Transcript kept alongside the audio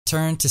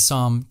Turn to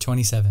Psalm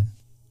 27.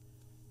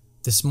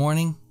 This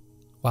morning,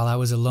 while I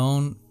was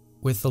alone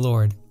with the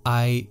Lord,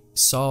 I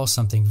saw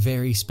something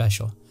very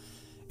special.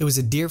 It was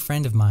a dear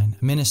friend of mine,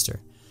 a minister,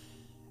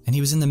 and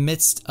he was in the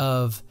midst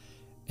of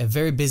a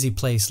very busy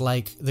place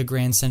like the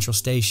Grand Central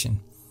Station.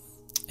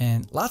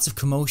 And lots of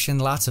commotion,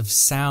 lots of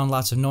sound,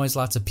 lots of noise,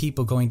 lots of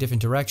people going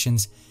different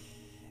directions.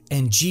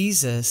 And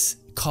Jesus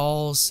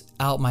calls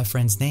out my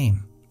friend's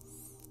name.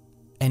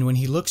 And when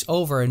he looks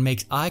over and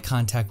makes eye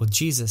contact with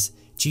Jesus,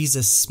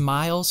 Jesus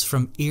smiles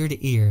from ear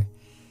to ear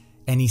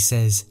and he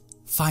says,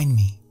 "Find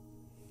me."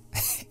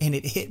 And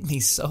it hit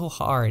me so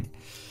hard.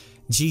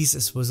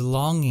 Jesus was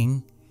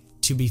longing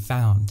to be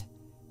found,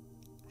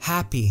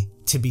 happy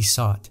to be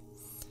sought.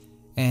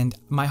 And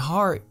my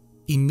heart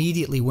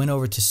immediately went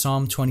over to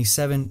Psalm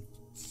 27,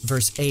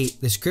 verse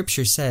 8. The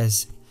scripture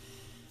says,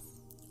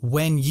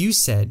 when you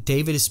said,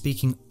 David is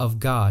speaking of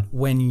God,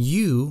 when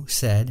you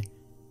said,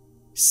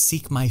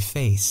 "Seek my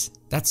face,"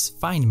 that's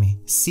find me,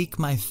 seek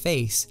my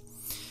face,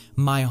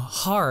 my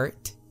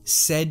heart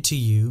said to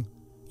you,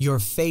 "Your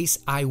face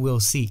I will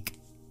seek."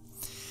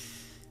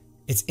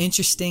 It's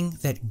interesting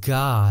that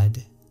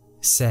God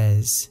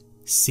says,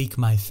 "Seek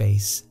my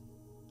face,"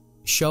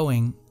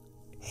 showing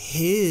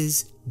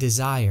his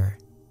desire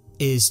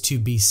is to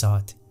be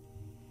sought.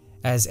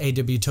 As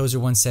A.W. Tozer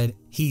once said,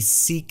 he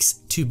seeks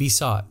to be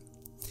sought.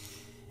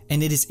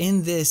 And it is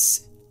in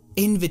this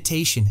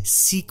invitation,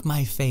 "Seek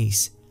my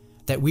face,"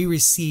 that we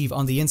receive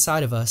on the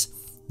inside of us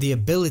the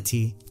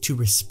ability to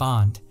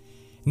respond.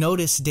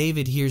 Notice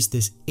David hears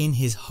this in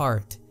his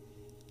heart,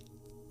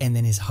 and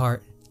then his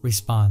heart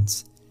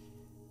responds.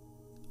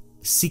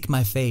 Seek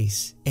my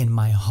face, and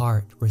my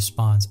heart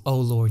responds. "Oh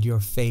Lord,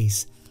 your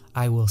face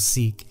I will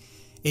seek."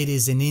 It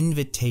is an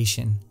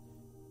invitation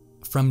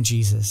from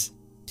Jesus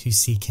to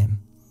seek him.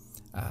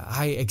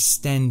 I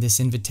extend this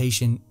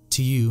invitation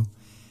to you,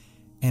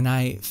 and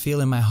I feel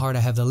in my heart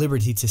I have the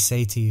liberty to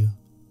say to you,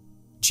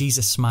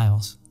 Jesus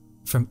smiles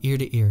from ear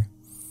to ear,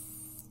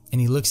 and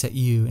he looks at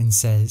you and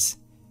says,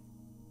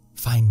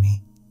 "Find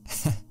me."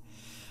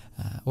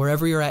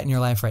 Wherever you're at in your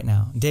life right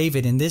now.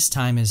 David in this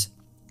time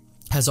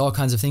has all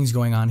kinds of things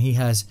going on. He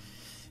has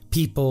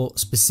people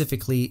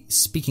specifically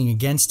speaking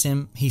against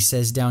him. He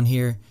says down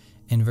here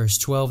in verse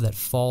 12 that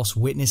false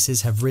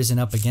witnesses have risen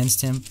up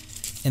against him.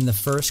 In the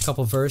first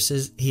couple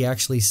verses, he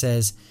actually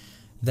says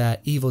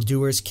that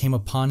evildoers came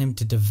upon him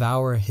to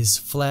devour his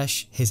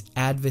flesh, his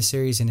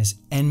adversaries and his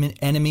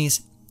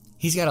enemies.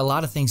 He's got a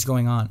lot of things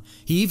going on.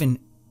 He even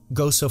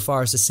goes so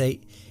far as to say,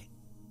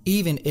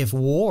 even if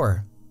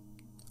war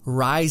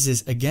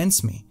rises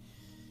against me,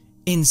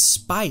 in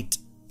spite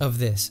of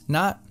this,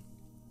 not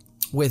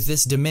with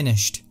this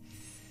diminished,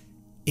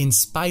 in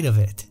spite of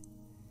it.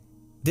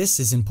 This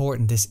is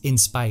important, this in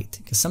spite,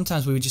 because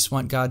sometimes we just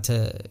want God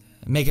to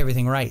make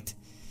everything right.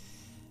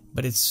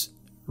 But it's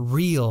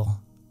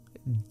real,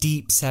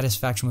 deep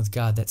satisfaction with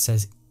God that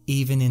says,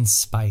 even in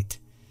spite.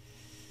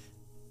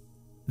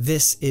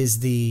 This is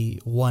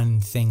the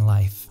one thing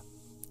life,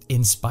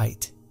 in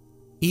spite.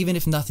 Even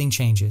if nothing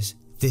changes,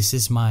 this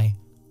is my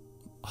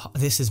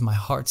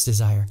heart's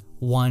desire,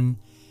 one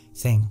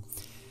thing.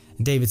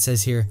 David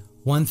says here,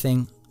 "One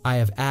thing I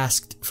have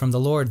asked from the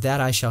Lord,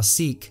 that I shall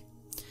seek,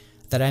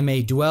 that I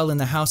may dwell in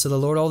the house of the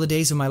Lord all the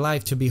days of my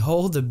life, to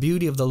behold the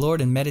beauty of the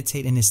Lord and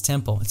meditate in his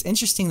temple." It's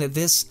interesting that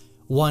this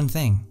one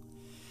thing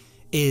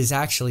is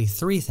actually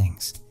three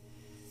things.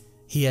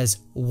 He has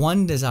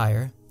one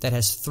desire that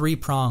has three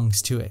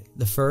prongs to it.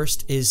 The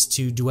first is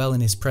to dwell in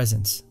his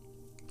presence.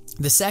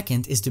 The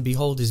second is to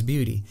behold his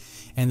beauty.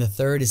 And the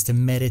third is to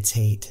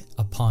meditate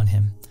upon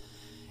him.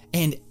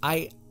 And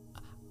I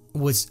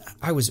was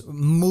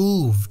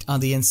moved on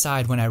the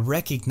inside when I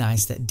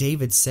recognized that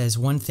David says,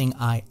 "One thing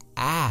I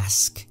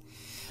ask."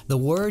 The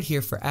word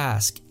here for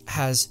ask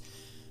has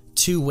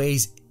two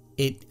ways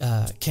it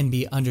can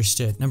be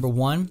understood. Number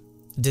one,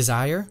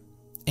 desire,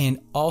 and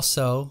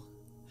also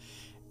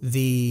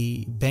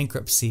the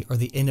bankruptcy or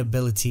the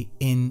inability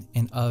in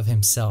and of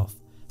himself.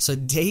 So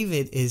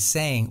David is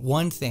saying,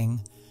 one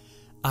thing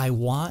I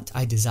want,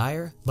 I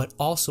desire, but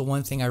also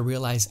one thing I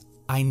realize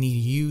I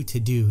need you to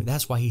do.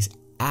 That's why he's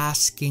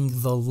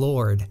asking the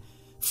Lord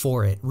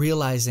for it,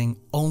 realizing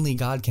only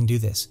God can do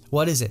this.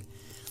 What is it?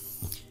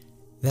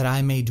 That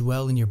I may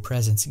dwell in your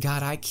presence.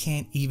 God, I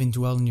can't even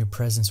dwell in your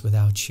presence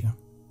without you.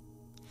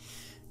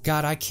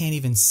 God, I can't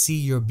even see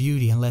your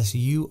beauty unless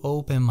you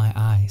open my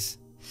eyes.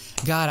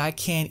 God, I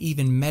can't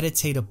even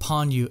meditate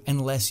upon you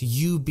unless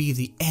you be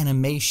the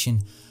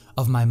animation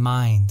of my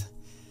mind.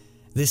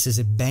 This is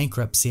a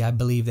bankruptcy, I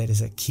believe, that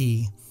is a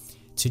key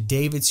to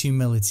David's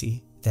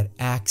humility that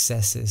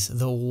accesses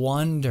the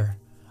wonder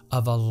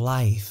of a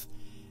life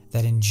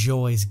that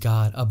enjoys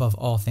God above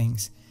all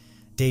things.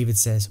 David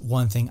says,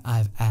 "One thing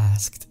I've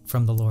asked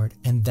from the Lord,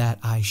 and that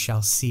I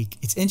shall seek."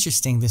 It's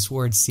interesting, this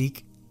word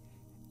seek.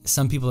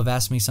 Some people have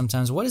asked me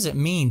sometimes, what does it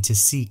mean to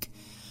seek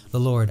the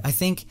Lord? I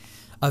think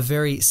a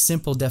very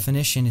simple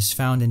definition is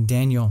found in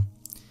Daniel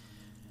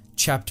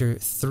chapter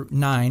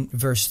 9,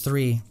 verse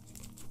 3.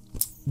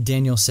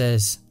 Daniel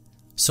says,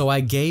 So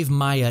I gave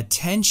my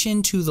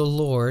attention to the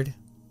Lord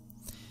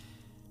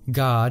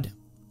God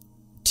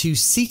to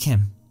seek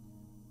him.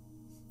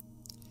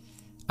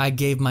 I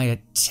gave my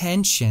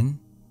attention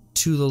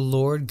to the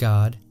Lord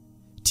God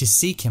to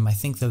seek him. I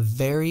think the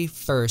very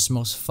first,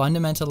 most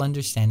fundamental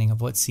understanding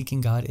of what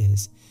seeking God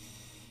is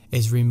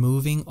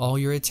removing all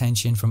your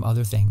attention from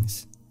other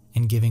things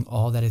and giving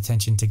all that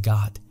attention to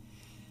God.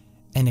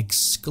 An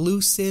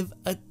exclusive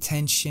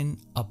attention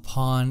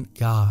upon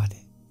God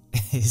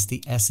is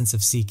the essence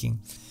of seeking.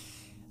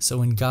 So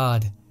when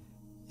God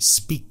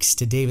speaks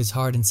to David's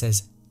heart and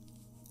says,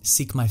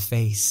 seek my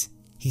face,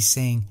 he's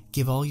saying,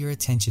 give all your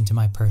attention to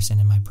my person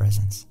and my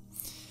presence.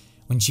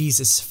 When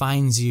Jesus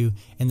finds you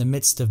in the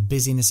midst of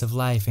busyness of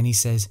life and he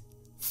says,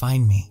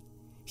 find me,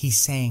 he's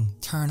saying,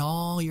 turn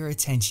all your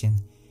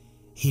attention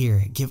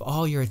here. Give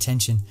all your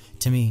attention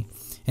to me.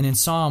 And in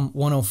Psalm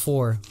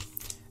 104,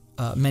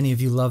 many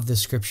of you love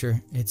this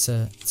scripture. It's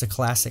a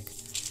classic.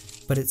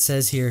 But it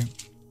says here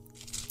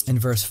in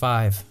verse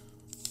 5,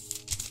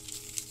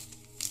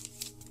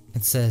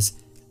 it says,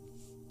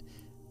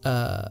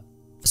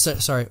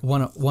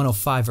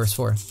 105 verse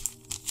 4.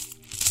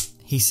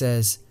 He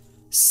says,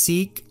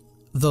 seek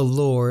the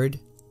Lord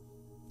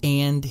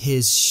and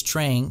his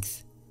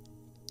strength,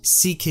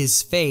 seek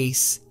his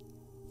face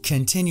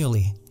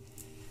continually.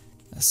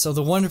 So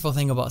the wonderful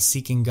thing about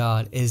seeking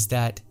God is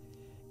that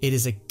it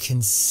is a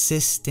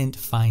consistent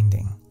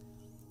finding.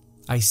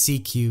 I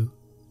seek you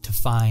to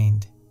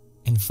find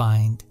and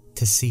find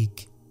to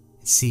seek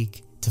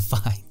to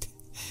find.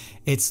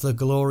 It's the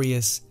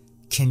glorious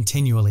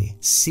continually.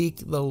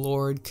 Seek the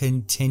Lord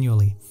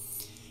continually,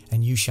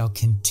 and you shall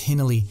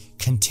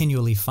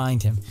continually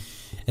find him.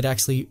 It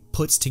actually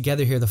puts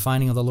together here the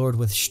finding of the Lord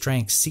with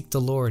strength. Seek the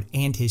Lord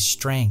and his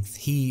strength.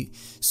 He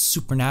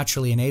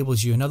supernaturally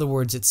enables you. In other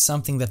words, it's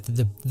something that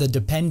the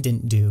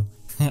dependent do.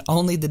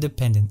 Only the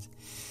dependent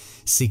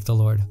seek the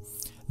Lord.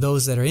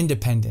 Those that are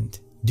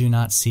independent do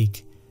not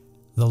seek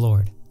the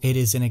Lord. It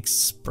is an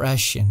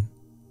expression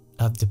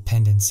of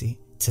dependency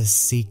to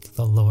seek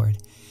the Lord.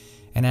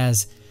 And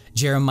as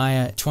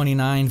Jeremiah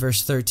 29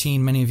 verse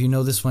 13, many of you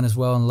know this one as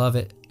well and love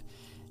it.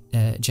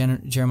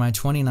 Jeremiah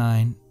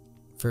 29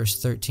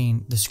 verse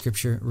 13, the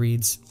scripture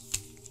reads,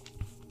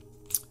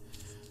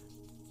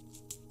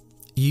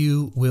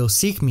 you will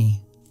seek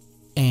me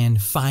and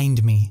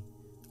find me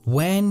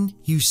when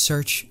you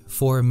search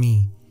for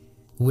me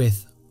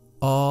with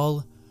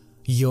all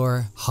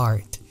your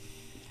heart.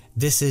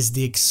 This is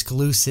the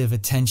exclusive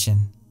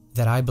attention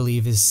that I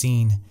believe is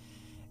seen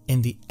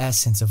in the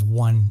essence of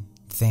one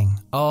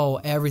thing.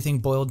 Oh, everything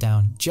boiled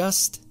down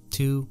just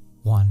to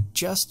one.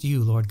 Just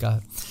you, Lord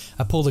God.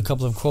 I pulled a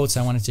couple of quotes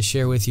I wanted to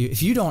share with you.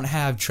 If you don't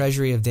have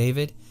Treasury of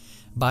David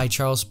by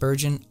Charles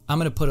Spurgeon, I'm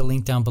going to put a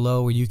link down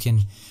below where you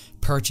can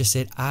purchase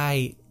it.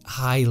 I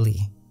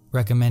highly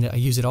recommend it. I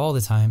use it all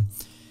the time.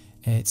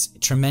 It's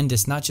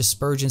tremendous, not just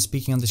Spurgeon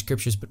speaking on the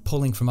scriptures, but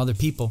pulling from other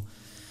people,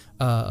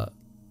 pulling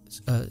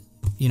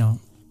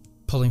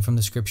from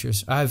the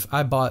scriptures.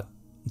 I bought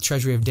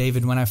Treasury of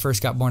David when I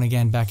first got born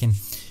again back in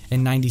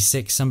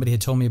 96. Somebody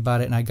had told me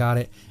about it and I got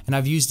it, and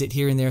I've used it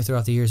here and there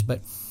throughout the years,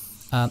 but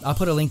I'll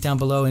put a link down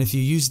below, and if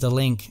you use the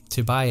link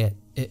to buy it,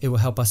 it will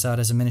help us out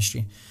as a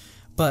ministry.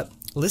 But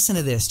listen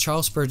to this.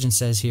 Charles Spurgeon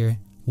says here,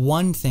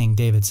 one thing,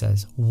 David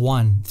says,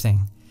 one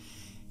thing.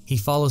 He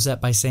follows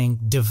that by saying,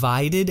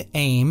 divided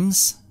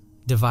aims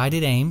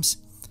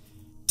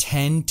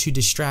tend to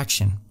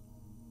distraction.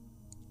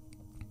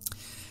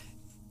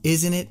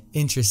 Isn't it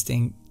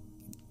interesting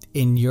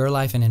in your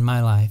life and in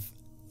my life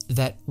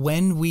that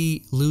when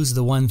we lose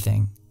the one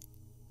thing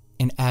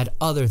and add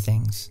other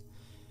things,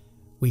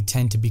 we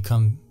tend to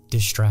become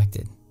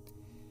distracted?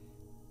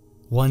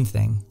 One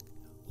thing.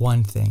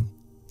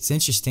 It's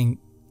interesting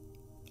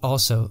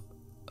also,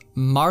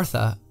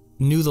 Martha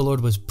knew the Lord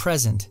was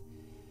present,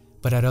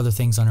 but had other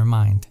things on her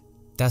mind.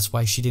 That's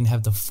why she didn't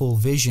have the full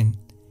vision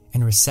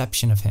and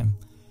reception of him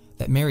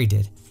that Mary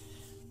did.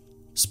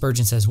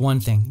 Spurgeon says one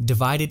thing,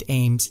 divided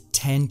aims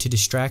tend to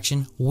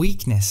distraction,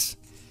 weakness.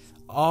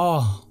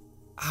 Oh,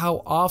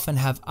 how often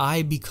have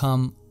I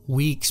become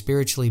weak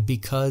spiritually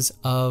because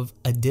of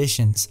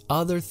additions,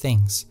 other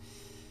things,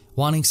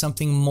 wanting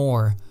something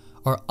more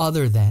or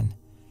other than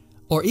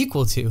or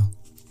equal to,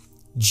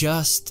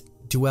 just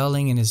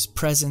dwelling in his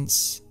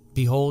presence,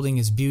 beholding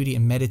his beauty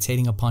and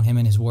meditating upon him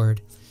and his word.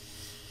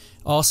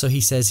 Also,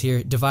 he says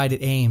here,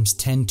 divided aims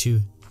tend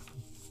to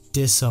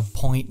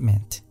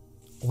disappointment.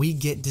 We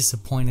get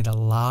disappointed a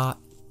lot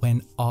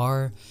when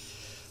our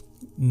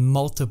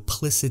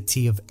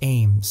multiplicity of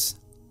aims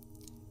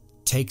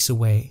takes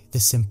away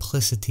the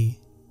simplicity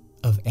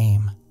of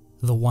aim,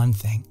 the one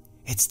thing.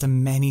 It's the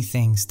many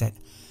things that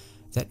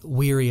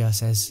weary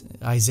us, as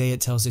Isaiah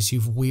tells us,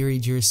 you've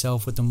wearied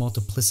yourself with the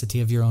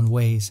multiplicity of your own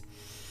ways.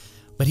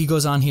 But he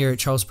goes on here,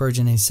 Charles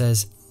Spurgeon, and he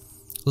says,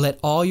 let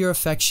all your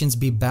affections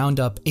be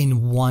bound up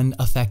in one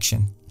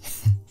affection,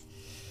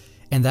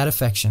 and that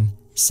affection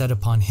set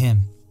upon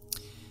him.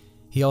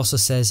 He also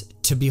says,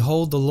 to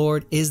behold the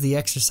Lord is the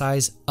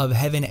exercise of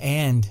heaven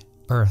and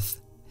earth.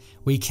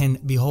 We can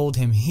behold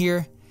him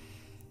here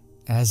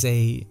as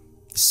a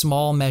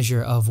small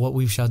measure of what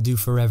we shall do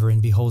forever in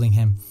beholding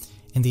him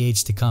in the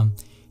age to come.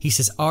 He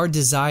says, our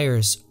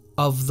desires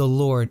of the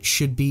Lord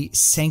should be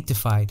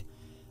sanctified,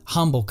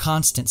 humble,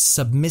 constant,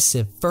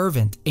 submissive,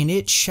 fervent, and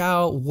it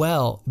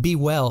shall be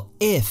well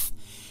if,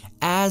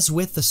 as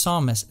with the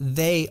psalmist,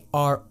 they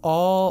are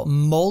all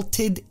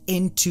molted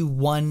into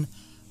one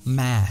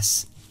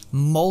mass.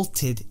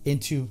 Molted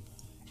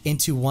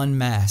into one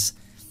mass.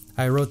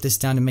 I wrote this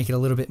down to make it a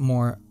little bit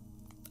more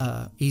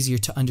easier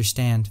to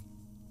understand.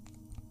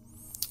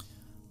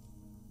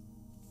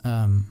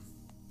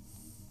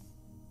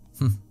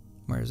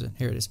 Where is it?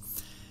 Here it is.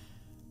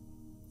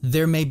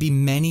 There may be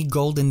many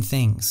golden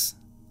things,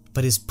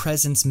 but his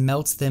presence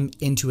melts them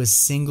into a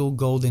single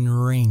golden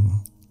ring.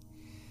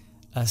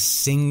 A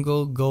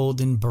single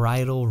golden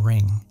bridal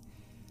ring.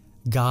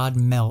 God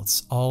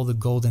melts all the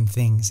golden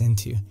things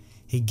into.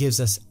 He gives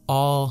us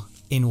all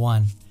in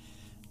one.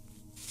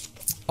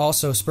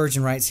 Also,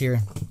 Spurgeon writes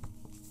here,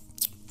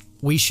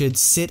 we should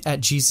sit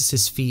at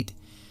Jesus' feet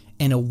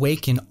and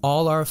awaken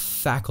all our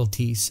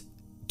faculties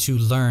to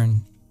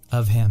learn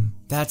of him.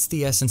 That's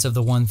the essence of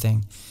the one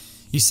thing.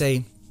 You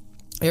say,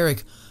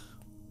 Eric,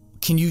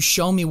 can you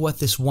show me what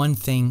this one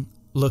thing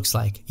looks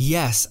like?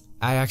 Yes,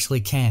 I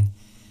actually can.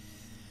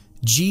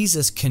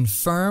 Jesus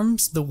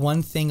confirms the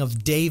one thing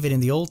of David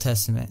in the Old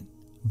Testament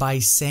by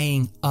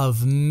saying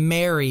of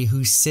Mary,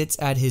 who sits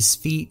at his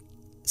feet,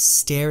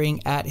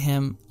 staring at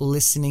him,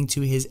 listening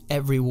to his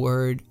every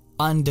word,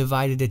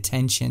 undivided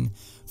attention,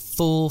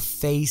 full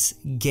face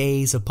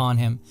gaze upon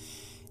him.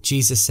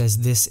 Jesus says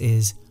this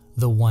is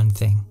the one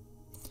thing.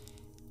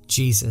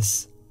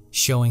 Jesus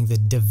showing the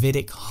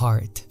Davidic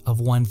heart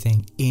of one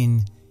thing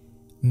in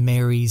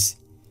Mary's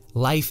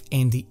life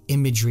and the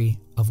imagery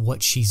of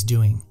what she's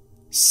doing.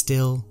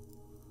 Still,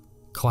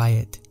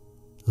 quiet,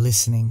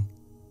 listening,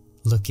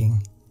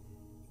 looking,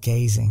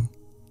 gazing,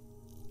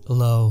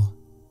 low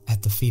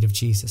at the feet of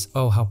Jesus.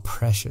 Oh, how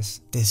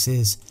precious. This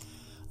is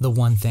the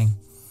one thing.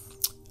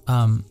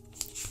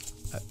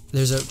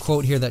 There's a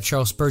quote here that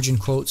Charles Spurgeon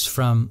quotes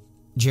from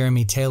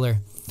Jeremy Taylor.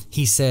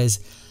 He says,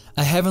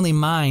 a heavenly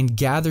mind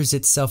gathers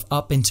itself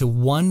up into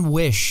one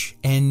wish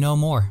and no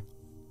more.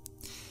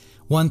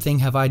 One thing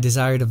have I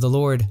desired of the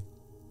Lord,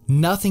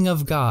 nothing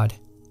of God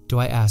do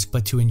I ask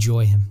but to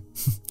enjoy him.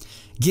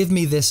 Give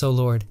me this, O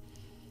Lord,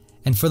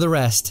 and for the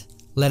rest,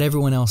 let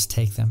everyone else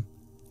take them.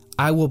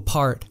 I will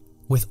part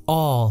with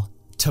all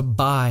to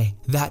buy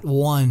that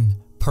one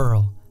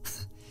pearl,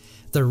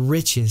 the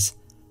riches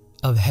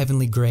of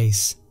heavenly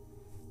grace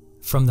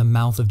from the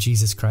mouth of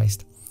Jesus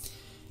Christ.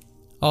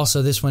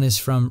 Also, this one is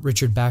from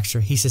Richard Baxter.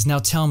 He says, now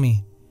tell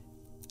me,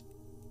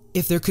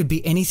 if there could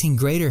be anything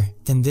greater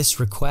than this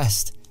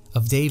request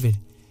of David,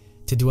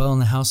 to dwell in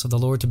the house of the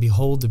Lord, to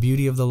behold the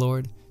beauty of the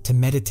Lord, to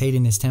meditate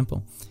in his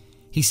temple.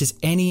 He says,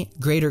 any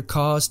greater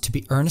cause to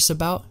be earnest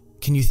about?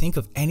 Can you think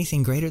of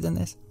anything greater than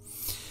this?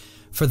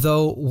 For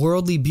though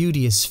worldly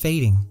beauty is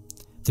fading,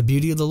 the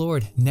beauty of the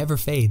Lord never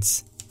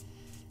fades.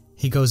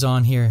 He goes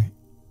on here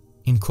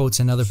and quotes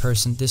another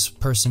person. This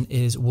person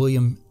is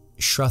William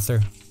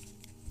Shruther.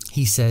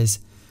 He says,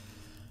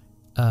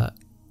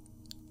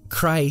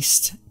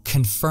 Christ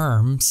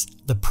confirms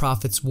the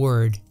prophet's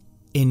word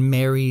in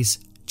Mary's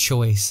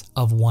choice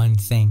of one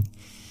thing.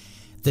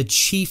 The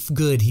chief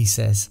good, he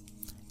says,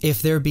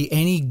 if there be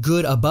any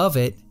good above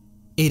it,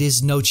 it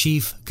is no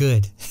chief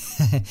good.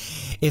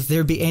 If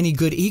there be any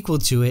good equal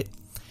to it,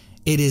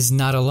 it is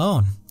not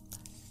alone.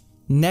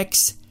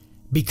 Next,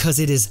 because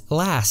it is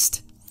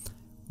last,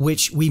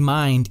 which we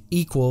mind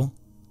equal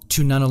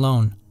to none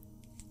alone,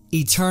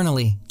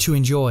 eternally to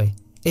enjoy.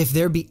 If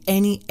there be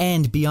any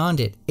end beyond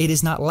it, it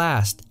is not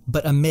last,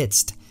 but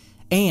amidst,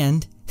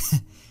 and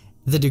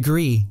the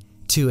degree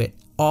to it.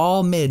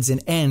 All mids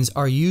and ends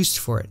are used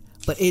for it,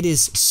 but it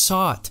is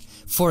sought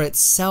for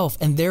itself,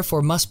 and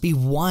therefore must be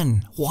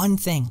one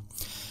thing.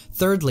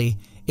 Thirdly,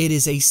 it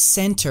is a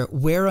center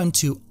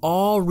whereunto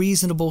all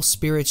reasonable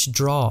spirits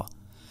draw.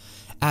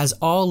 As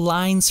all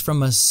lines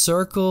from a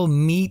circle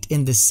meet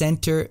in the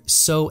center,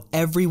 so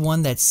every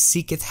one that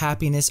seeketh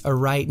happiness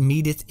aright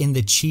meeteth in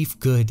the chief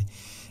good,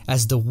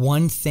 as the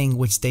one thing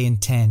which they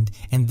intend,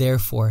 and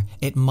therefore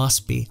it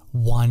must be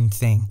one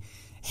thing,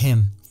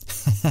 him.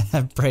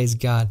 Praise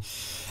God.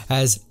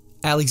 As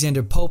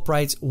Alexander Pope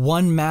writes,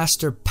 one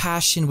master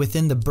passion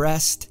within the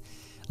breast,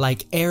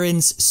 like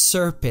Aaron's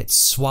serpent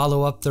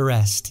swallow up the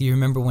rest. You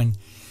remember when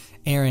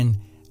Aaron,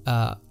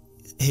 the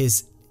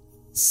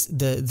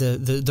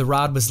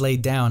rod was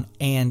laid down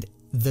and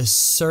the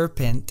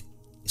serpent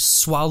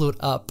swallowed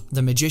up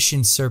the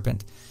magician's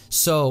serpent.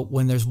 So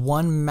when there's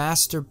one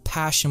master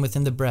passion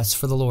within the breast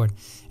for the Lord,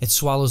 it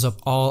swallows up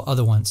all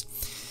other ones.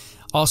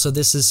 Also,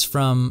 this is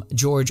from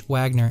George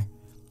Wagner.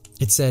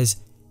 It says,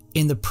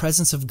 in the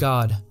presence of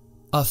God,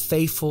 a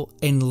faithful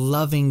and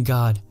loving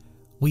God,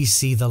 we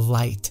see the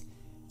light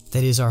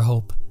that is our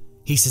hope.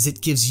 He says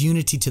it gives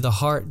unity to the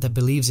heart that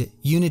believes it,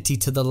 unity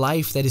to the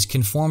life that is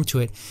conformed to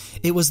it.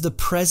 It was the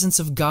presence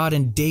of God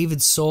in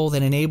David's soul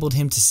that enabled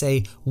him to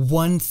say,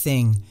 one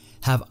thing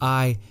have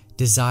I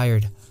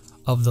desired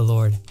of the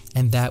Lord,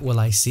 and that will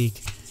I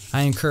seek.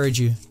 I encourage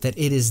you that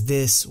it is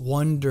this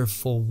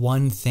wonderful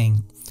one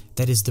thing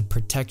that is the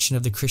protection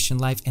of the Christian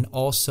life, and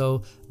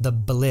also the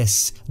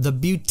bliss, the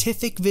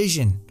beatific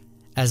vision,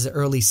 as the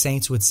early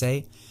saints would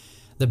say.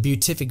 The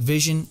beatific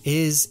vision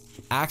is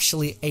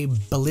actually a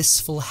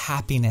blissful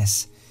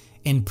happiness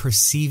in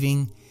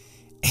perceiving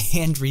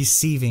and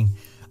receiving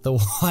the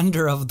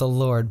wonder of the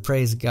Lord.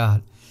 Praise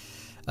God.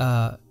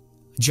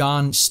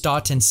 John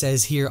Stoughton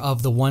says here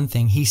of the one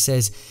thing, he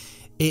says,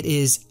 it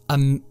is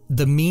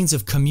the means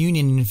of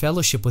communion and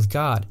fellowship with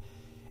God.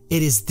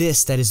 It is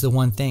this that is the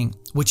one thing,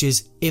 which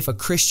is, if a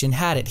Christian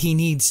had it, he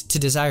needs to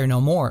desire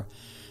no more.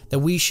 That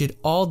we should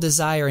all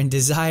desire and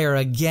desire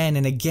again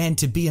and again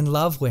to be in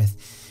love with.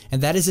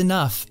 And that is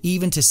enough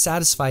even to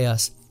satisfy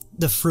us.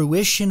 The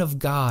fruition of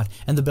God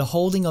and the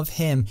beholding of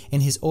Him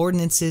in His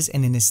ordinances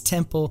and in His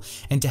temple,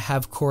 and to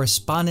have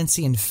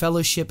correspondency and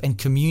fellowship and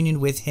communion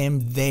with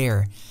Him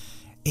there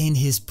in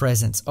His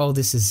presence. Oh,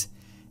 this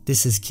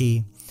is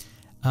key.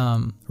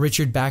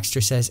 Richard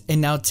Baxter says,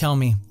 and now tell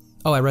me.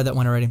 Oh, I read that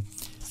one already.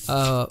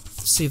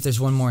 See if there's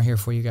one more here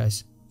for you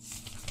guys.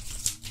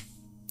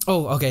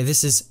 Oh, okay.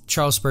 This is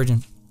Charles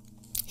Spurgeon.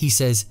 He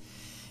says,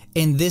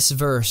 in this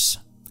verse,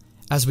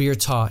 as we are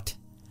taught,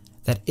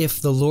 that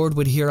if the Lord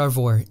would hear our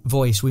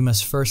voice, we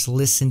must first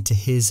listen to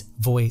His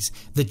voice.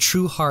 The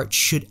true heart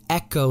should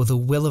echo the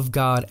will of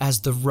God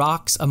as the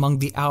rocks among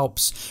the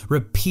Alps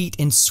repeat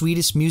in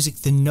sweetest music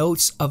the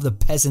notes of the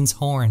peasant's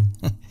horn.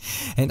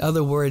 In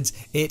other words,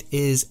 it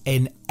is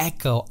an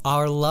echo.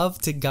 Our love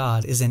to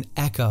God is an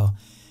echo.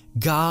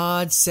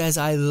 God says,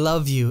 I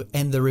love you,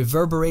 and the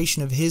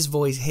reverberation of His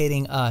voice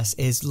hitting us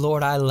is,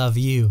 Lord, I love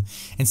you.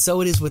 And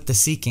so it is with the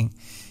seeking.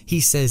 He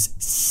says,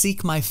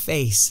 seek my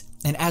face.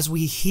 And as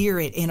we hear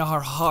it in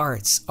our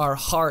hearts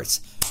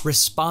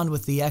respond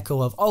with the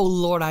echo of, oh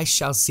Lord, I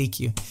shall seek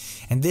you.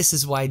 And this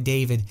is why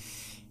David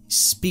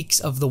speaks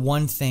of the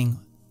one thing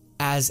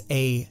as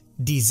a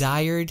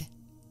desired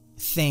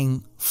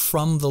thing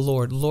from the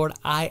Lord. Lord,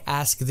 I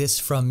ask this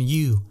from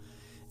you,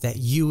 that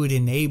you would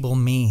enable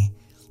me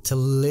to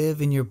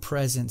live in your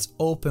presence,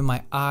 open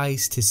my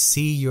eyes to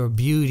see your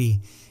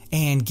beauty,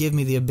 and give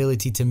me the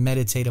ability to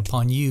meditate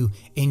upon you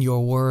in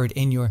your word,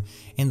 in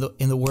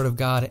the word of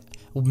God.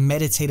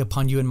 Meditate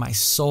upon you in my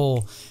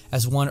soul.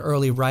 As one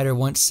early writer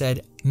once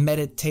said,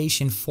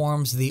 meditation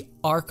forms the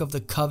ark of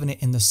the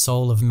covenant in the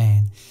soul of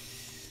man.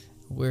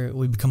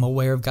 We become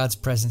aware of God's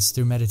presence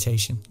through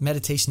meditation.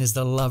 Meditation is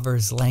the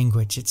lover's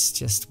language. It's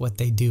just what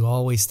they do,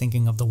 always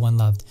thinking of the one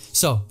loved.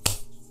 So,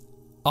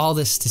 all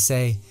this to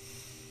say,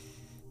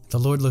 the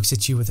Lord looks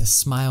at you with a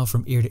smile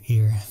from ear to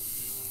ear,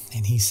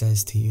 and He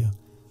says to you,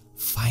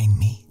 find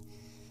me,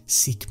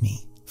 seek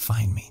me,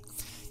 find me.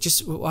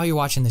 Just while you're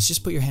watching this,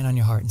 just put your hand on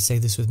your heart and say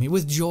this with me,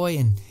 with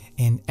joy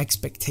and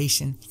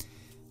expectation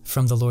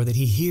from the Lord, that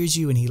He hears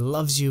you and He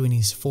loves you and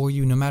He's for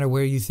you. No matter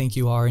where you think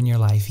you are in your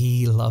life,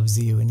 He loves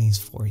you and He's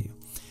for you.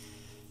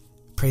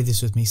 Pray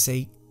this with me.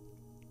 Say,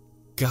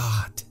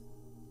 God,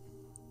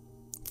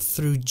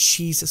 through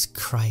Jesus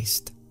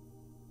Christ,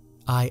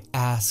 I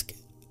ask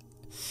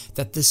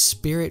that the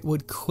Spirit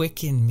would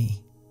quicken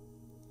me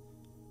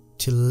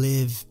to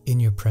live in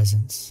your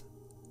presence.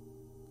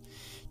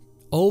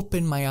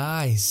 Open my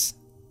eyes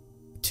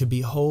to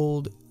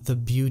behold the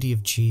beauty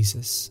of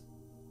Jesus,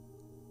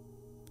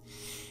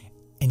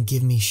 and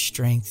give me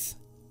strength,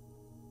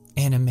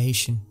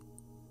 animation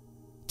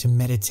to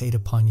meditate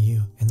upon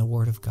you and the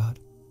Word of God.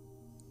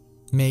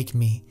 Make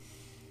me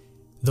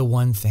the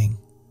one thing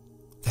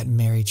that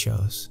Mary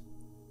chose,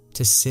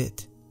 to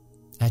sit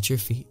at your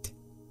feet,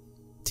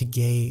 to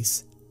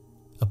gaze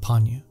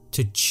upon you,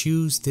 to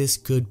choose this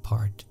good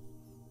part.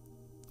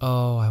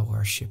 Oh, I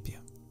worship you.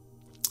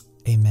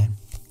 Amen.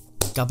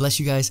 God bless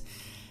you guys.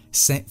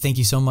 Thank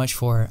you so much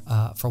for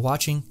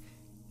watching.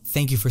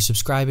 Thank you for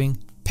subscribing.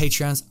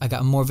 Patreons, I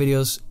got more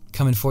videos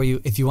coming for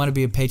you. If you want to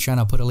be a Patreon,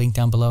 I'll put a link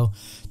down below.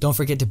 Don't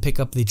forget to pick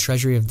up the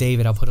Treasury of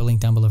David. I'll put a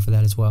link down below for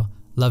that as well.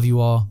 Love you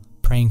all.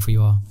 Praying for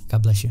you all.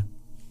 God bless you.